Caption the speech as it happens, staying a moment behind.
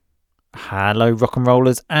Hello, rock and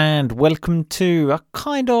rollers, and welcome to a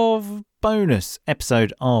kind of bonus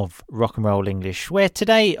episode of Rock and Roll English, where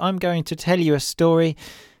today I'm going to tell you a story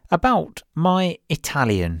about my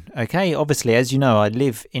Italian. Okay, obviously, as you know, I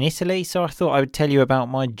live in Italy, so I thought I would tell you about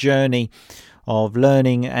my journey of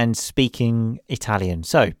learning and speaking Italian.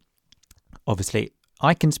 So, obviously,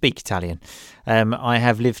 I can speak Italian. I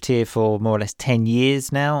have lived here for more or less 10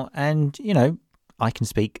 years now, and, you know, I can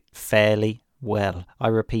speak fairly well. I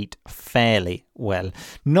repeat, fairly well.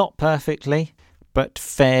 Not perfectly, but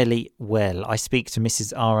fairly well. I speak to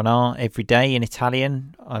Mrs. R&R every day in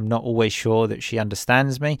Italian. I'm not always sure that she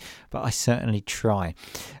understands me, but I certainly try.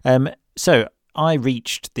 So I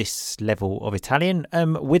reached this level of Italian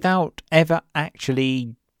without ever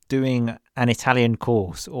actually doing an Italian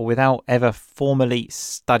course or without ever formally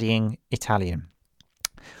studying Italian.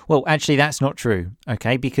 Well, actually, that's not true,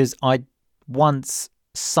 okay, because I once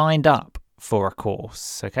signed up for a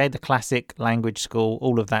course, okay, the classic language school,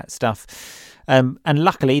 all of that stuff. And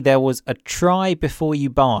luckily there was a try before you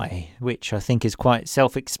buy, which I think is quite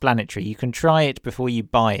self-explanatory. You can try it before you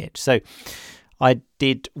buy it. So I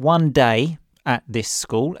did one day at this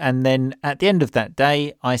school, and then at the end of that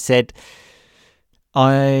day I said,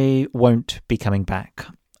 I won't be coming back.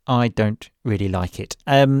 I don't really like it.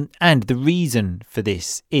 And the reason for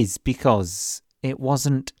this is because it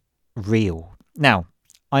wasn't real. Now,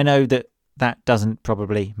 I know that doesn't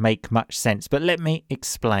probably make much sense, but let me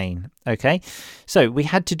explain, okay? So we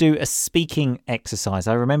had to do a speaking exercise.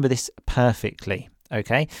 I remember this perfectly,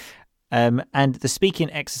 okay? And the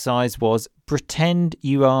speaking exercise was pretend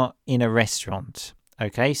you are in a restaurant,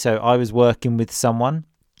 okay? So I was working with someone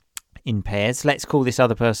in pairs. Let's call this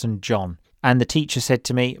other person John. And the teacher said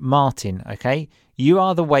to me, Martin, okay, you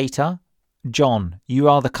are the waiter. John, you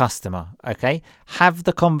are the customer, okay? Have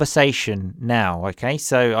the conversation now, okay?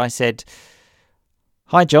 So I said,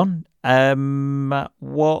 hi, John,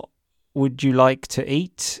 what would you like to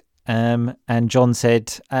eat? And John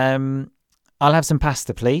said, I'll have some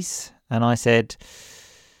pasta, please. And I said,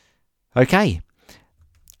 okay.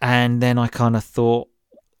 And then I kind of thought,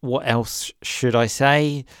 what else should I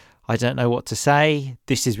say? I don't know what to say.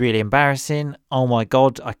 This is really embarrassing. Oh my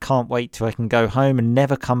God, I can't wait till I can go home and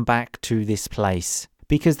never come back to this place.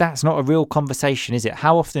 Because that's not a real conversation, is it?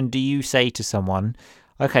 How often do you say to someone,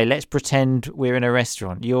 okay, let's pretend we're in a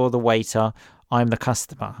restaurant. You're the waiter, I'm the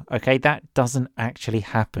customer. Okay, that doesn't actually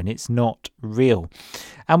happen. It's not real.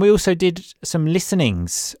 And we also did some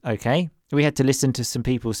listenings, okay? We had to listen to some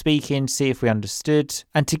people speaking, see if we understood.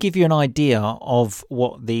 And to give you an idea of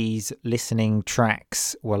what these listening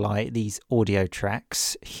tracks were like, these audio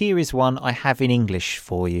tracks, here is one I have in English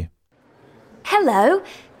for you. Hello,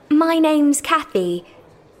 my name's Kathy.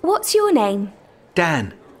 What's your name?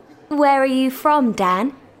 Dan. Where are you from,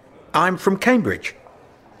 Dan? I'm from Cambridge.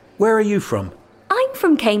 Where are you from? I'm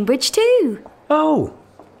from Cambridge too. Oh,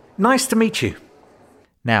 nice to meet you.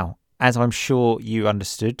 Now, as I'm sure you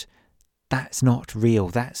understood, that's not real.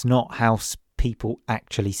 That's not how people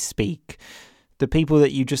actually speak. The people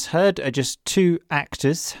that you just heard are just two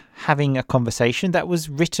actors having a conversation that was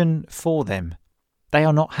written for them. They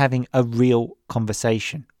are not having a real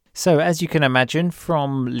conversation. So as you can imagine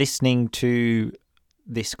from listening to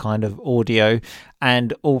this kind of audio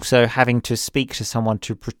and also having to speak to someone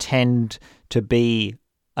to pretend to be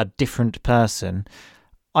a different person,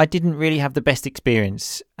 I didn't really have the best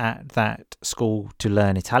experience at that school to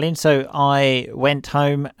learn Italian, so I went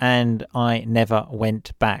home and I never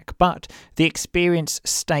went back. But the experience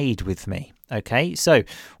stayed with me, okay? So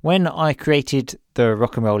when I created the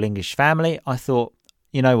Rock and Roll English family, I thought,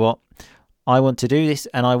 you know what? I want to do this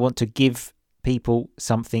and I want to give people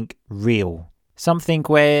something real. Something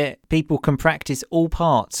where people can practice all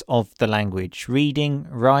parts of the language, reading,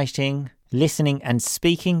 writing, listening and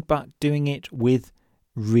speaking, but doing it with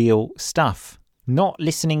real stuff, not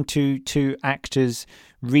listening to two actors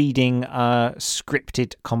reading a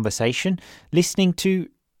scripted conversation, listening to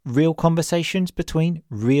real conversations between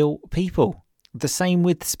real people. The same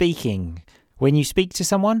with speaking. When you speak to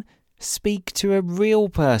someone, speak to a real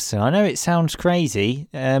person. I know it sounds crazy,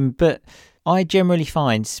 but I generally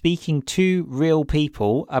find speaking to real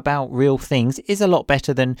people about real things is a lot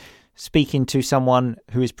better than speaking to someone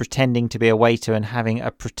who is pretending to be a waiter and having a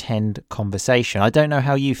pretend conversation. I don't know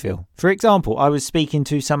how you feel. For example, I was speaking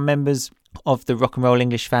to some members of the Rock and Roll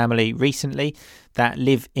English family recently that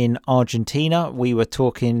live in Argentina. We were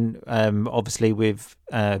talking, obviously, with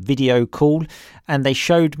video call, and they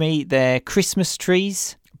showed me their Christmas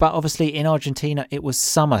trees. But obviously in Argentina, it was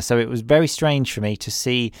summer, so it was very strange for me to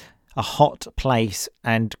see a hot place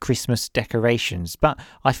and Christmas decorations. But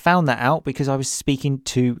I found that out because I was speaking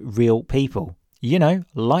to real people.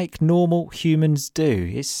 like normal humans do.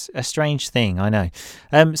 It's a strange thing, I know.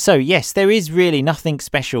 So yes, there is really nothing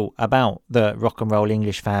special about the Rock and Roll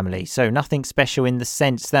English family. So nothing special in the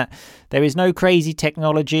sense that there is no crazy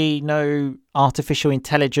technology, no artificial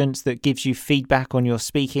intelligence that gives you feedback on your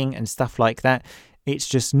speaking and stuff like that. It's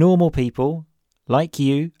just normal people like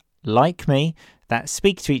you, like me, that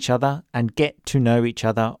speak to each other and get to know each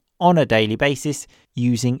other on a daily basis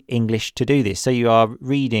using English to do this. So you are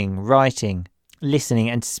reading, writing, listening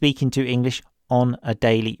and speaking to English on a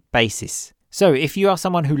daily basis. So if you are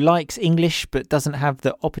someone who likes English but doesn't have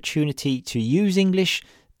the opportunity to use English,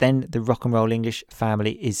 then the Rock and Roll English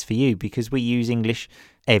family is for you, because we use English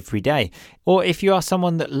every day. Or if you are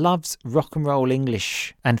someone that loves Rock and Roll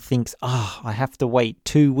English and thinks, I have to wait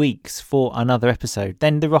 2 weeks for another episode,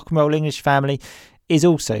 then the Rock and Roll English family is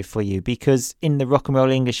also for you, because in the Rock and Roll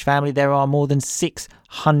English family there are more than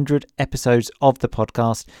 600 episodes of the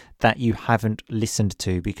podcast that you haven't listened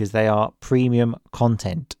to, because they are premium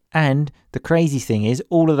content. And the crazy thing is,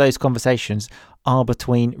 all of those conversations are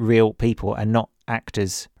between real people and not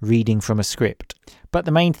actors reading from a script. But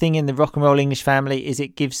the main thing in the Rock and Roll English family is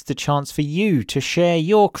it gives the chance for you to share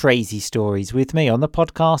your crazy stories with me. On the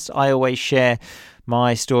podcast, I always share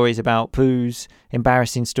my stories about poos,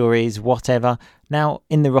 embarrassing stories, whatever. Now,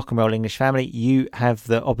 in the Rock and Roll English family, you have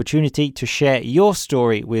the opportunity to share your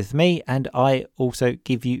story with me, and I also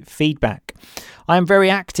give you feedback. I am very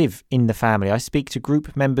active in the family. I speak to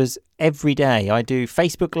group members every day. I do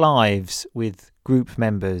Facebook Lives with group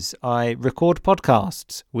members. I record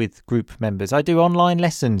podcasts with group members. I do online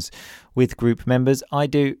lessons with group members. I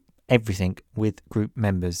do everything with group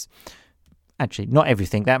members. Actually, not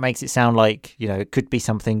everything. That makes it sound like, it could be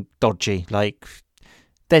something dodgy. Like,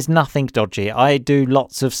 there's nothing dodgy. I do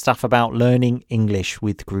lots of stuff about learning English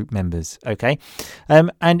with group members, okay?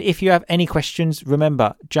 And if you have any questions,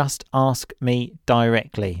 remember, just ask me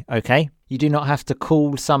directly, okay? You do not have to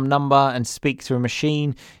call some number and speak to a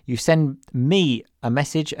machine. You send me a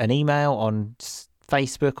message, an email on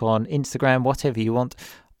Facebook, on Instagram, whatever you want.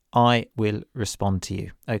 I will respond to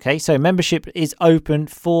you. Okay, so membership is open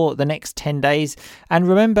for the next 10 days. And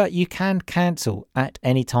remember, you can cancel at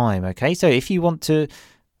any time. Okay, so if you want to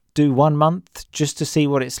do 1 month just to see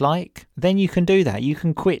what it's like, then you can do that. You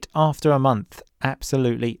can quit after a month.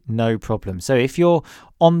 Absolutely no problem. So if you're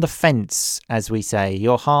on the fence, as we say,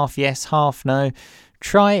 you're half yes, half no,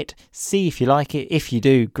 try it, see if you like it. If you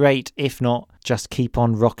do, great. If not, just keep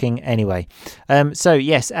on rocking anyway. So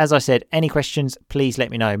yes, as I said, any questions, please let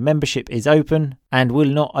me know. Membership is open and will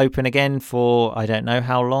not open again for, I don't know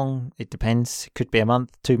how long. It depends. It could be a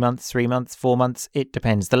month, 2 months, 3 months, 4 months. It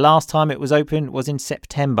depends. The last time it was open was in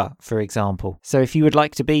September, for example. So if you would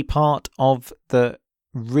like to be part of the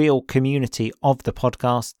real community of the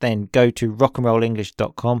podcast, then go to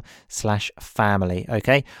rockandrollenglish.com/family.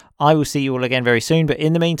 Okay, I will see you all again very soon, but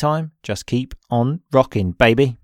in the meantime, just keep on rocking, baby.